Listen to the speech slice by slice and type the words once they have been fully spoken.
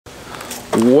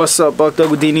What's up, Buck Doug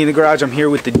with D&E in the Garage. I'm here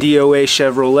with the DOA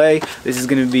Chevrolet. This is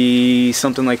going to be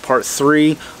something like part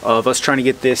 3 of us trying to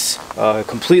get this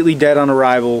completely dead on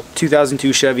arrival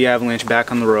 2002 Chevy Avalanche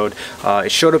back on the road.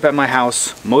 It showed up at my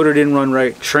house, motor didn't run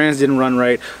right, trans didn't run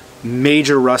right,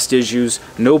 major rust issues,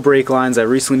 no brake lines. I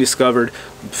recently discovered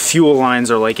fuel lines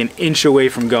are like an inch away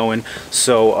from going.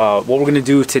 So what we're going to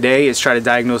do today is try to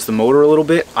diagnose the motor a little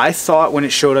bit. I thought when it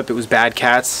showed up it was bad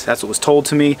cats. That's what was told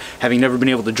to me. Having never been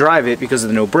able to drive it because of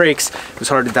the no brakes, it was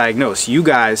hard to diagnose. You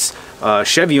guys,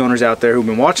 Chevy owners out there who've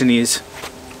been watching these,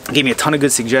 gave me a ton of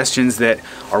good suggestions that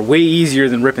are way easier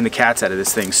than ripping the cats out of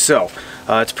this thing. So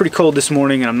it's pretty cold this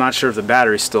morning and I'm not sure if the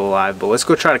battery's still alive, but let's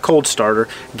go try to cold start her,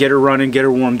 get her running, get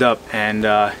her warmed up,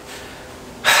 and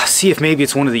see if maybe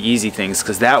it's one of the easy things,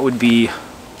 because that would be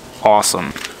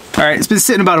awesome. Alright, it's been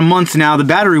sitting about a month now. The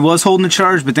battery was holding the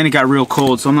charge, but then it got real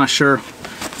cold, so I'm not sure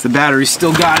if the battery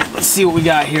still got it. Let's see what we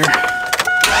got here.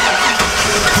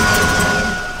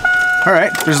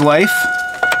 Alright, there's life.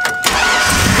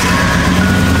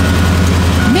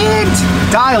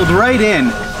 Mint! Dialed right in.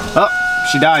 Oh,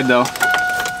 she died though.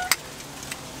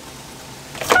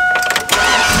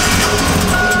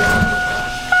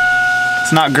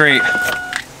 It's not great.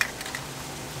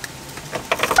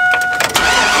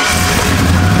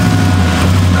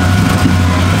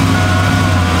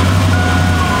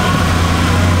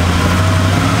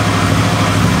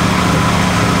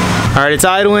 Alright, it's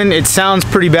idling. It sounds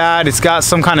pretty bad. It's got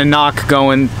some kind of knock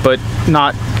going, but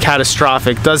not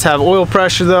catastrophic. Does have oil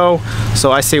pressure though,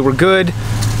 so I say we're good.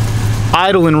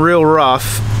 Idling real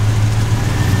rough.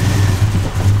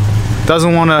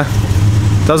 Doesn't want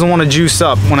to juice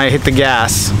up when I hit the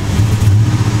gas.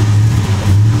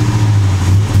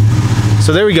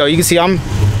 So there we go. You can see I'm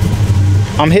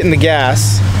hitting the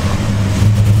gas.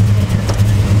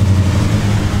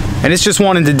 And it's just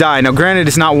wanting to die. Now granted,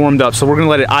 it's not warmed up, so we're gonna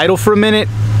let it idle for a minute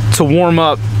to warm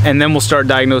up, and then we'll start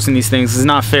diagnosing these things. It's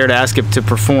not fair to ask it to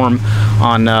perform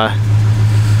on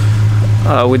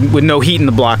with no heat in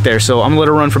the block there. So I'm gonna let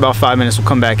it run for about 5 minutes, we'll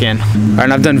come back in. All right,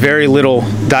 and I've done very little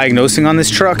diagnosing on this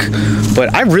truck,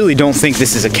 but I really don't think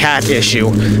this is a cat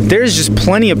issue. There's just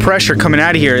plenty of pressure coming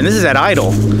out of here, and this is at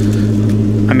idle.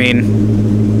 I mean,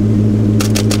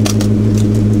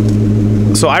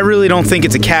 so I really don't think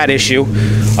it's a cat issue.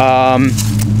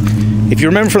 If you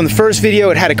remember from the first video,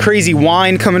 it had a crazy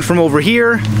whine coming from over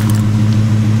here,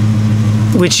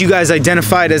 which you guys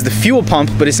identified as the fuel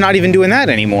pump, but it's not even doing that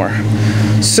anymore.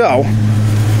 So,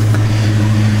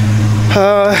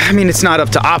 I mean, it's not up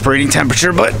to operating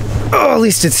temperature, but at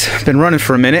least it's been running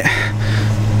for a minute.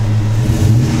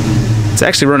 It's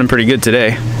actually running pretty good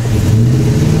today.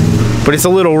 But it's a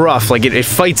little rough, like it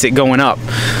fights it going up.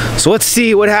 So let's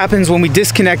see what happens when we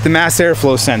disconnect the mass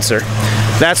airflow sensor.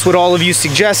 That's what all of you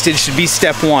suggested should be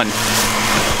step 1.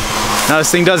 Now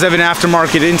this thing does have an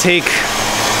aftermarket intake.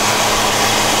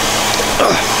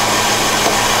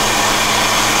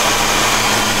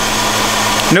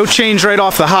 No change right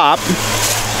off the hop.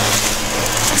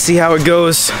 Let's see how it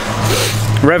goes.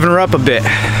 Revving her up a bit.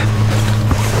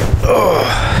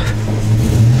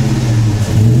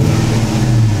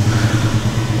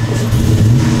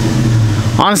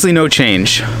 Honestly, no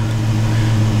change.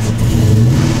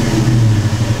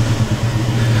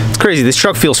 It's crazy, this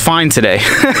truck feels fine today.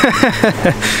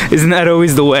 Isn't that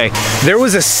always the way? There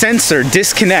was a sensor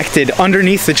disconnected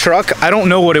underneath the truck. I don't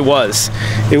know what it was.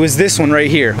 It was this one right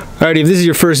here. Alrighty, if this is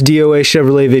your first DOA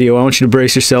Chevrolet video, I want you to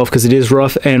brace yourself because it is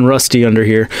rough and rusty under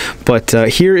here. But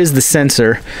here is the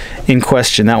sensor in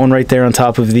question. That one right there on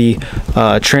top of the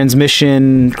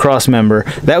transmission cross member.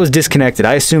 That was disconnected.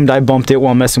 I assumed I bumped it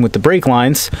while messing with the brake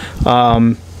lines.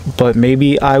 But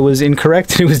maybe I was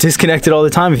incorrect and it was disconnected all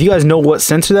the time. If you guys know what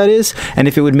sensor that is and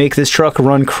if it would make this truck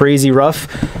run crazy rough,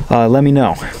 let me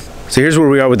know. So here's where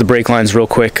we are with the brake lines real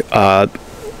quick.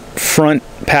 Front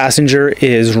passenger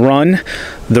is run.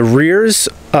 The rears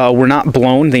were not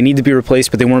blown. They need to be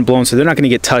replaced, but they weren't blown, so they're not going to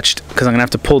get touched because I'm going to have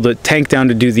to pull the tank down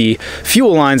to do the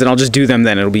fuel lines, and I'll just do them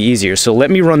then. It'll be easier. So let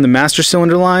me run the master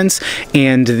cylinder lines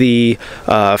and the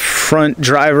front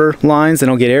driver lines, and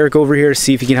I'll get Eric over here to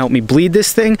see if he can help me bleed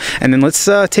this thing, and then let's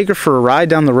take her for a ride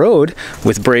down the road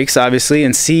with brakes, obviously,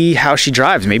 and see how she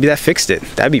drives. Maybe that fixed it.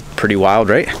 That'd be pretty wild,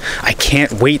 right? I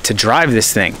can't wait to drive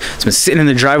this thing. It's been sitting in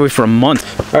the driveway for a month.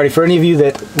 Alrighty, for any of you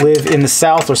that live in the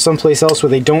South or someplace else where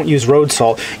they don't use road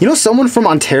salt, you know, someone from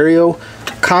Ontario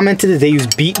commented that they use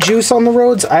beet juice on the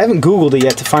roads. I haven't Googled it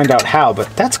yet to find out how,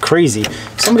 but that's crazy.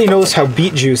 If somebody knows how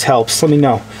beet juice helps, let me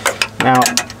know. Now,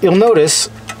 you'll notice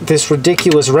this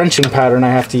ridiculous wrenching pattern I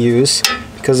have to use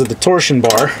because of the torsion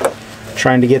bar,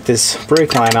 trying to get this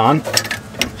brake line on.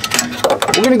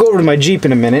 We're going to go over to my Jeep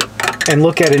in a minute and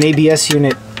look at an ABS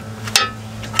unit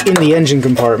in the engine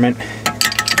compartment,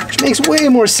 which makes way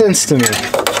more sense to me.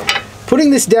 Putting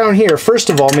this down here, first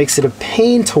of all, makes it a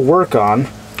pain to work on,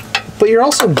 but you're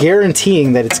also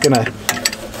guaranteeing that it's gonna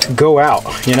go out,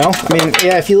 you know? I mean,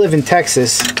 yeah, if you live in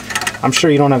Texas, I'm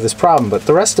sure you don't have this problem, but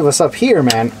the rest of us up here,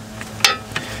 man.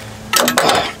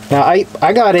 Now,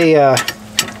 I got a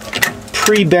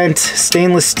pre-bent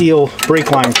stainless steel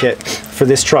brake line kit for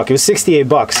this truck. It was 68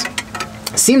 bucks.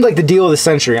 Seemed like the deal of the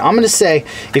century. I'm gonna say,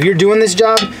 if you're doing this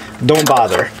job, don't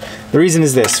bother. The reason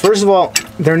is this. First of all,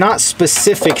 they're not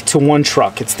specific to one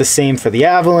truck. It's the same for the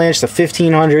Avalanche, the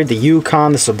 1500, the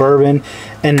Yukon, the Suburban,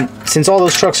 and since all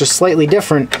those trucks are slightly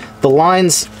different, the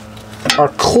lines are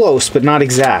close but not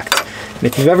exact. And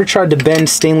if you've ever tried to bend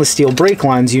stainless steel brake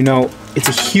lines, you know it's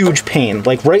a huge pain.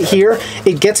 Like right here,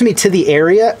 it gets me to the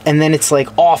area and then it's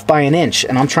like off by an inch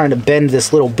and I'm trying to bend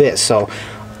this little bit. So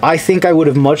I think I would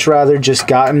have much rather just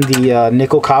gotten the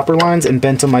nickel copper lines and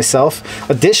bent them myself.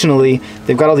 Additionally,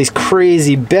 they've got all these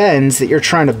crazy bends that you're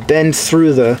trying to bend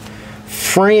through the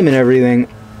frame and everything.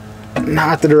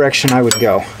 Not the direction I would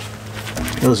go.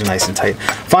 Those are nice and tight.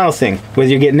 Final thing, whether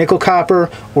you get nickel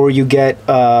copper or you get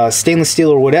stainless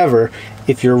steel or whatever,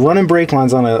 if you're running brake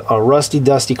lines on a rusty,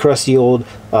 dusty, crusty old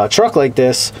truck like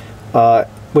this,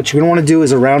 what you're gonna wanna do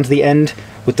is around the end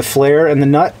with the flare and the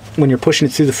nut, when you're pushing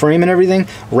it through the frame and everything,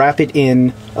 wrap it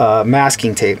in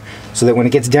masking tape so that when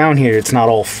it gets down here, it's not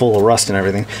all full of rust and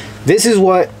everything. This is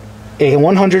what a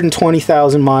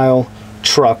 120,000 mile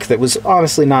truck that was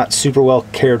honestly not super well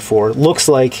cared for looks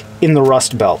like in the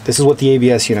rust belt. This is what the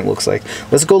ABS unit looks like.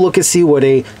 Let's go look and see what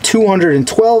a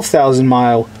 212,000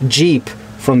 mile Jeep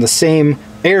from the same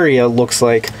area looks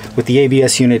like with the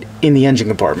ABS unit in the engine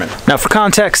compartment. Now for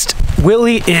context,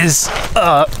 Willie is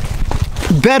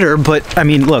better, but I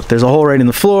mean, look, there's a hole right in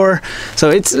the floor, so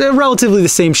it's relatively the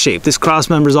same shape. This cross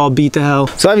member's all beat to hell,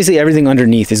 so obviously everything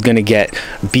underneath is gonna get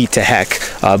beat to heck,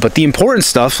 but the important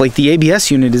stuff, like the ABS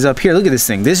unit, is up here. Look at this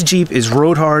thing. This Jeep is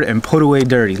road hard and put away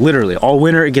dirty, literally. All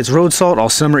winter it gets road salt, all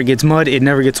summer it gets mud, it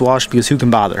never gets washed because who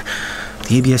can bother?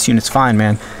 The ABS unit's fine,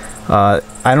 man. I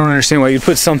don't understand why you'd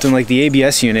put something like the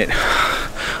ABS unit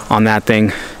on that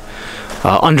thing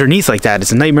underneath like that.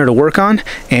 It's a nightmare to work on,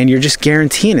 and you're just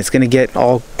guaranteeing it's going to get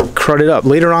all crudded up.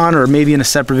 Later on, or maybe in a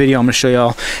separate video, I'm going to show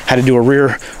y'all how to do a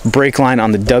rear brake line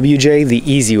on the WJ the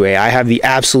easy way. I have the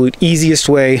absolute easiest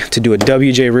way to do a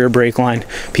WJ rear brake line.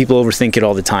 People overthink it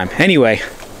all the time. Anyway,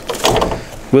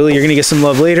 Willie, you're going to get some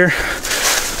love later.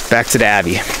 Back to the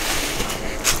Abby.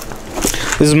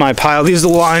 This is my pile. These are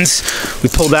the lines we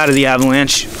pulled out of the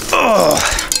Avalanche. Oh,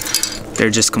 they're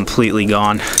just completely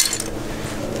gone.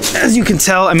 As you can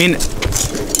tell, I mean,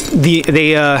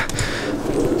 the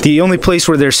only place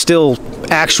where there's still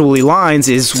actually lines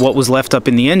is what was left up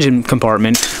in the engine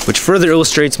compartment, which further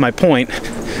illustrates my point.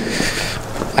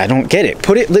 I don't get it.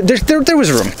 Put it, there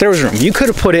was room. There was room. You could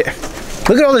have put it,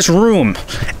 look at all this room.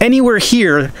 Anywhere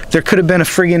here, there could have been a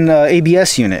friggin'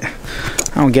 ABS unit.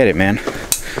 I don't get it, man.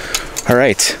 All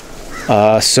right,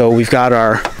 so we've got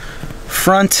our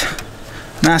front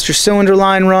master cylinder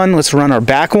line run. Let's run our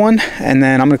back one, and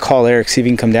then I'm gonna call Eric, see if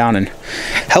he can come down and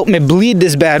help me bleed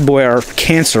this bad boy. Our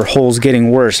cancer hole's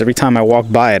getting worse. Every time I walk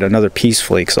by it, another piece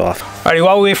flakes off. Alrighty,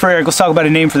 while we wait for Eric, let's talk about a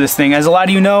name for this thing. As a lot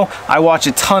of you know, I watch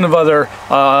a ton of other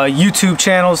YouTube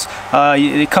channels.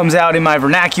 It comes out in my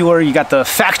vernacular. You got the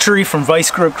Factory from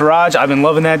Vice Grip Garage. I've been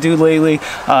loving that dude lately.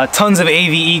 Tons of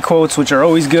AVE quotes, which are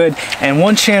always good. And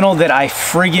one channel that I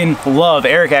friggin' love,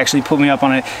 Eric actually put me up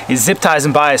on it, is Zipties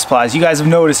and Bias Plies. You guys have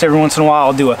noticed every once in a while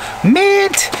I'll do a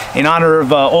mint in honor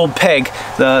of old Peg,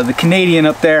 the Canadian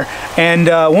up there. And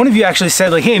one of you actually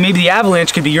said, like, hey, maybe the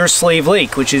Avalanche could be your Slave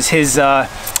Lake, which is his, I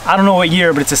don't know what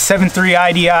year, but it's a 7.3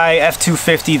 IDI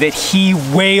F250 that he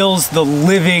wails the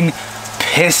living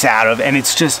piss out of, and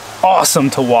it's just awesome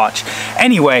to watch.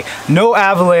 Anyway, no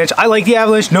Avalanche. I like the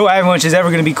Avalanche. No Avalanche is ever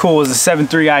going to be cool as a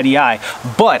 7.3 IDI,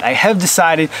 but I have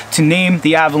decided to name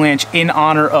the Avalanche in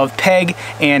honor of Peg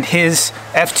and his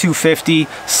F250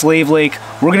 Slave Lake.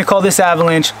 We're going to call this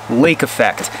Avalanche Lake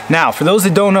Effect. Now, for those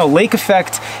that don't know, Lake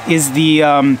Effect is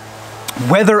the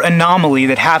weather anomaly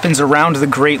that happens around the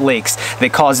Great Lakes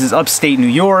that causes upstate New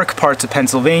York, parts of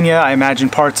Pennsylvania, I imagine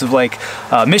parts of like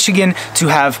Michigan, to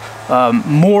have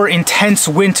more intense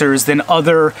winters than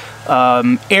other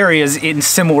areas in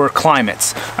similar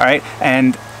climates. All right,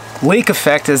 and lake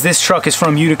effect, as this truck is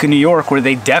from Utica, New York, where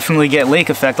they definitely get lake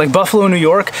effect. Like Buffalo, New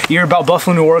York, you hear about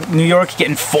Buffalo, New York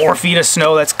getting 4 feet of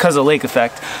snow. That's because of lake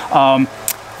effect.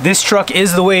 This truck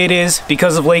is the way it is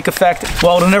because of lake effect.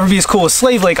 While it'll never be as cool as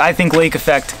Slave Lake, I think lake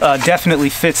effect definitely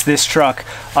fits this truck.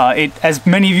 As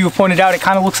many of you have pointed out, it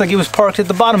kind of looks like it was parked at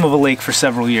the bottom of a lake for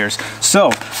several years.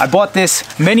 So I bought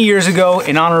this many years ago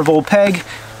in honor of old Peg.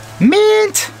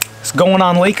 Mint! It's going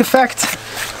on lake effect.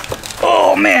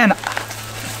 Oh man!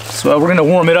 So we're gonna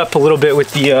warm it up a little bit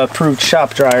with the approved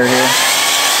shop dryer here.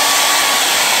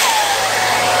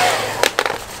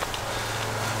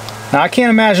 Now I can't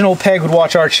imagine old Peg would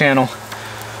watch our channel.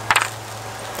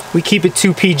 We keep it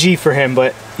too PG for him,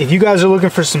 but if you guys are looking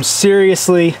for some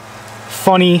seriously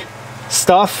funny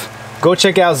stuff, go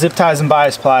check out Zipties and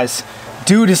Bias Plies.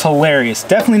 Dude is hilarious.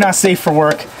 Definitely not safe for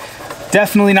work.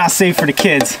 Definitely not safe for the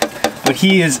kids. But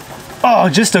he is, oh,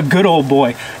 just a good old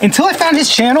boy. Until I found his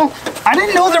channel, I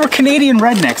didn't know there were Canadian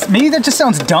rednecks. Maybe that just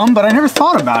sounds dumb, but I never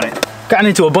thought about it. Gotten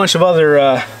into a bunch of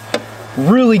other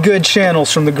really good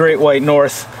channels from the Great White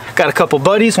North. Got a couple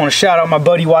buddies. Want to shout out my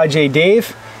buddy YJ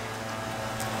Dave.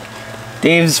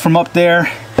 Dave's from up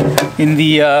there in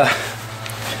the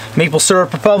Maple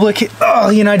Syrup Republic. Oh,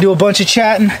 he and I do a bunch of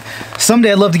chatting.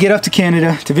 Someday I'd love to get up to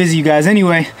Canada to visit you guys.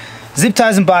 Anyway,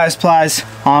 Zipties and Bias Plies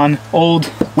on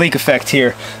old Lake Effect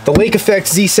here. The Lake Effect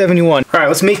Z71. All right,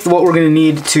 let's make what we're gonna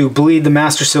need to bleed the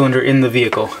master cylinder in the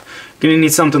vehicle. You're gonna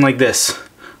need something like this.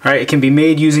 All right, it can be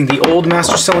made using the old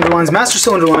master cylinder lines. Master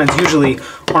cylinder lines usually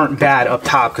aren't bad up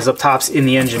top because up top's in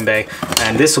the engine bay,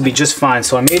 and this will be just fine.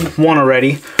 So I made one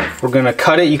already. We're gonna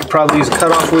cut it. You could probably use a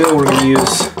cutoff wheel. We're gonna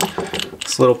use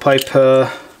this little pipe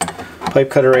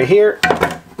cutter right here.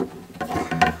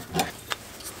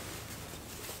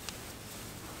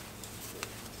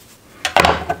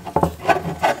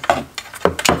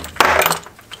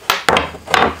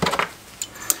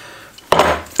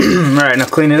 All right, now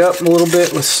clean it up a little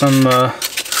bit with some, there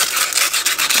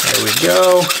we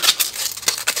go.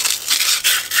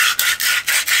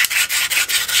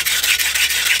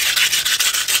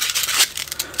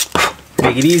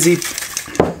 Make it easy.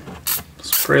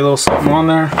 Spray a little something on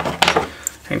there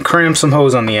and cram some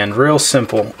hose on the end. Real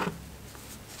simple.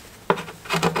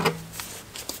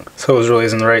 This hose really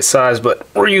isn't the right size, but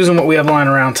we're using what we have lying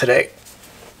around today.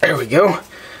 There we go.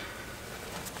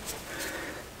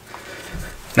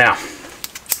 Now,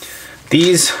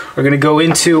 these are going to go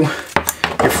into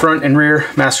your front and rear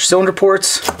master cylinder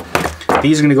ports.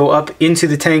 These are going to go up into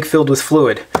the tank filled with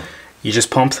fluid. You just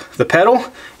pump the pedal.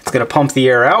 It's going to pump the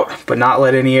air out, but not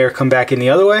let any air come back in the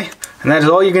other way. And that is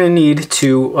all you're going to need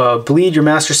to bleed your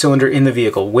master cylinder in the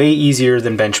vehicle. Way easier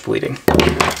than bench bleeding.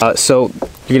 So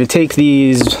you're going to take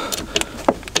these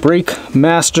brake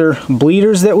master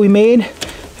bleeders that we made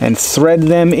and thread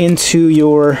them into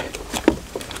your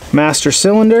master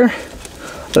cylinder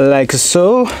like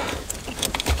so.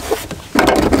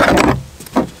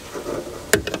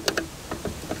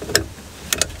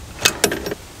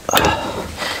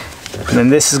 And then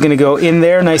this is going to go in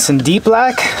there nice and deep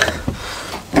black.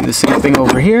 And the same thing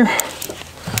over here.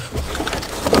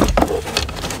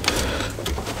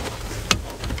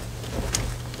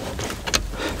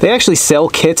 They actually sell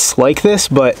kits like this,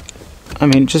 but I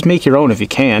mean, just make your own if you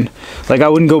can. Like, I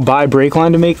wouldn't go buy brake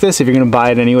line to make this. If you're gonna buy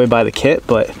it anyway, buy the kit.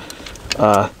 But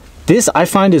this I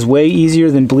find is way easier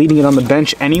than bleeding it on the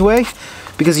bench anyway,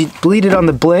 because you bleed it on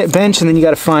the bench and then you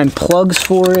got to find plugs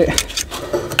for it.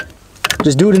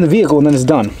 Just do it in the vehicle and then it's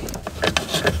done.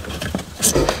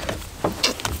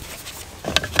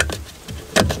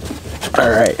 All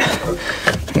right,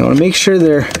 you want to make sure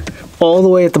they're all the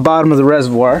way at the bottom of the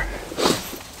reservoir.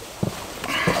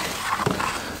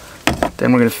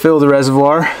 Then we're going to fill the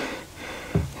reservoir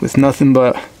with nothing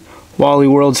but Wally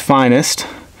World's finest.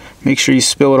 Make sure you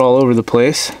spill it all over the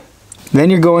place. Then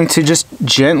you're going to just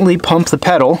gently pump the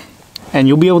pedal and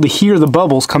you'll be able to hear the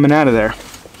bubbles coming out of there.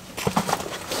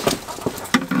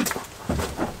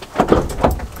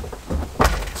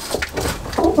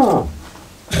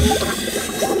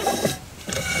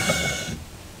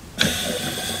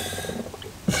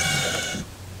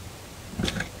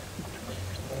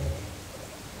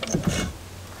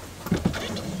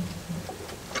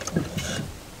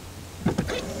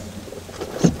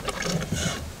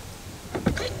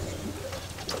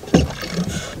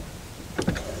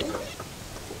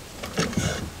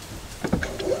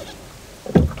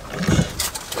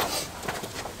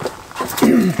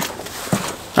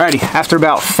 Alrighty, after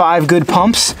about 5 good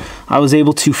pumps, I was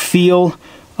able to feel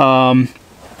the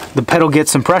pedal get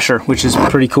some pressure, which is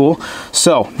pretty cool.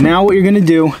 So now what you're gonna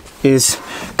do is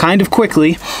kind of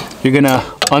quickly, you're gonna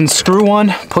unscrew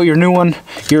one, put your new one,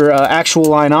 your actual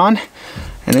line on,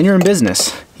 and then you're in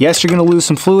business. Yes, you're gonna lose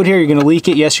some fluid here, you're gonna leak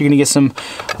it, yes, you're gonna get some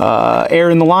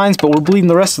air in the lines, but we're bleeding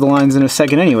the rest of the lines in a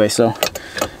second anyway, so it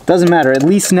doesn't matter. At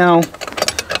least now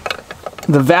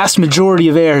the vast majority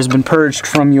of air has been purged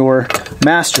from your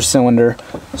master cylinder,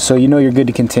 so you know you're good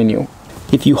to continue.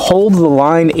 If you hold the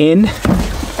line in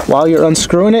while you're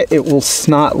unscrewing it, it will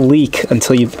not leak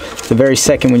until the very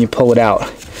second when you pull it out.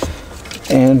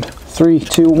 And 3,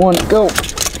 2, 1, go.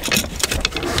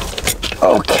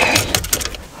 Okay.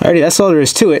 Alrighty, that's all there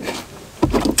is to it.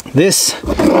 This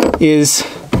is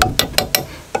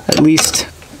at least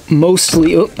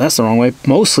mostly, oh, that's the wrong way,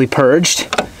 mostly purged.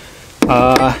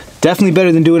 Definitely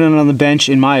better than doing it on the bench,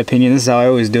 in my opinion. This is how I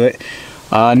always do it.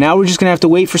 Now we're just gonna have to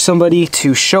wait for somebody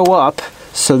to show up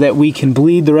so that we can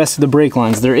bleed the rest of the brake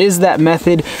lines. There is that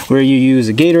method where you use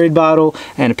a Gatorade bottle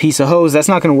and a piece of hose. That's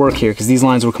not gonna work here because these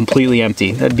lines were completely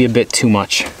empty. That'd be a bit too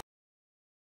much.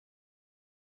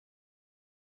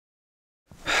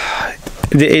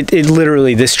 It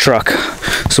literally, this truck,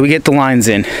 so we get the lines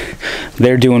in,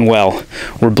 they're doing well.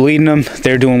 We're bleeding them,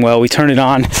 they're doing well. We turn it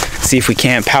on, see if we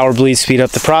can't power bleed, speed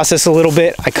up the process a little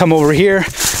bit. I come over here,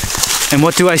 and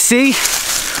what do I see?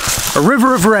 A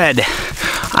river of red.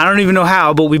 I don't even know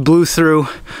how, but we blew through.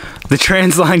 The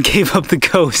trans line gave up the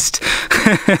ghost.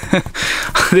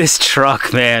 This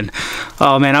truck, man.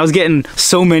 Oh man, I was getting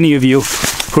so many of you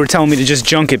who were telling me to just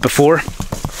junk it before.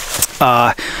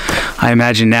 I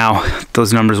imagine now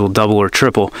those numbers will double or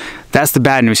triple. That's the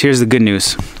bad news. Here's the good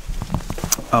news.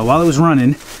 While it was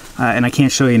running, and I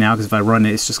can't show you now because if I run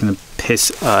it, it's just gonna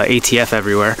piss ATF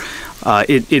everywhere.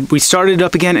 We started it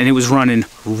up again and it was running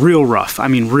real rough. I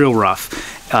mean, real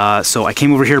rough. So I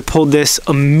came over here, pulled this,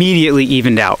 immediately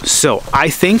evened out. So I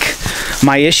think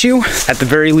my issue, at the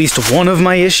very least one of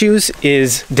my issues,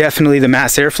 is definitely the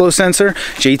mass airflow sensor.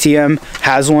 JTM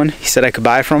has one. He said I could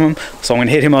buy from him. So I'm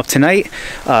gonna hit him up tonight,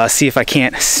 see if I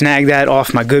can't snag that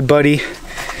off my good buddy.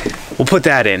 We'll put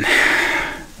that in.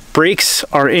 Brakes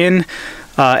are in.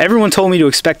 Everyone told me to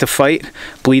expect a fight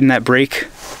bleeding that brake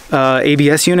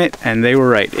ABS unit, and they were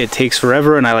right. It takes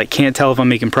forever, and I can't tell if I'm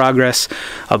making progress,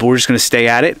 but we're just gonna stay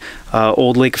at it.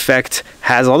 Old Lake Effect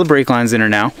has all the brake lines in her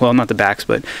now. Well, not the backs,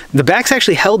 but the backs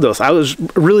actually held those. I was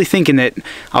really thinking that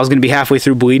I was gonna be halfway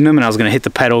through bleeding them and I was gonna hit the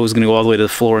pedal, it was gonna go all the way to the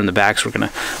floor, and the backs were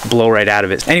gonna blow right out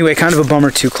of it. Anyway, kind of a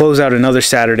bummer to close out another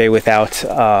Saturday without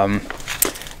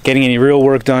getting any real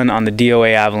work done on the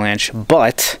DOA Avalanche,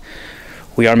 but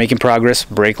we are making progress.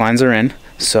 Brake lines are in,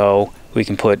 so we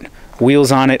can put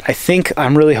wheels on it. I think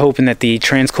I'm really hoping that the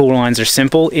transcooler lines are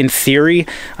simple. In theory,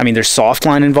 I mean, there's soft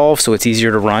line involved, so it's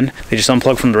easier to run. They just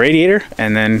unplug from the radiator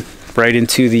and then right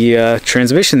into the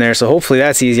transmission there, so hopefully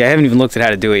that's easy. I haven't even looked at how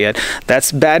to do it yet.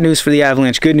 That's bad news for the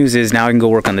Avalanche. Good news is now I can go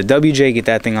work on the WJ, get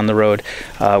that thing on the road,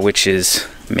 which is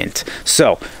mint.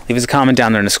 So leave us a comment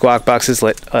down there in the squawk boxes.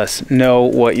 Let us know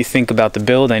what you think about the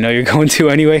build. I know you're going to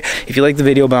anyway. If you like the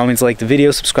video, by all means like the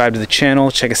video, subscribe to the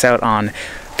channel, check us out on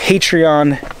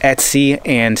Patreon, Etsy,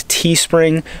 and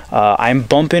Teespring. I'm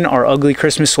bumping our ugly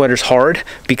Christmas sweaters hard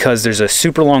because there's a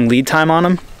super long lead time on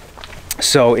them.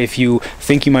 So if you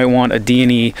think you might want a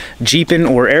D&E Jeepin',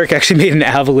 or Eric actually made an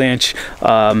Avalanche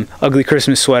ugly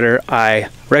Christmas sweater, I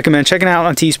recommend checking it out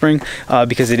on Teespring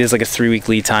because it is like a 3-week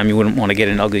lead time. You wouldn't want to get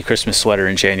an ugly Christmas sweater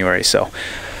in January. So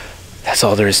that's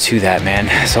all there is to that, man.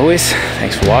 As always,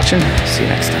 thanks for watching. See you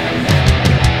next time.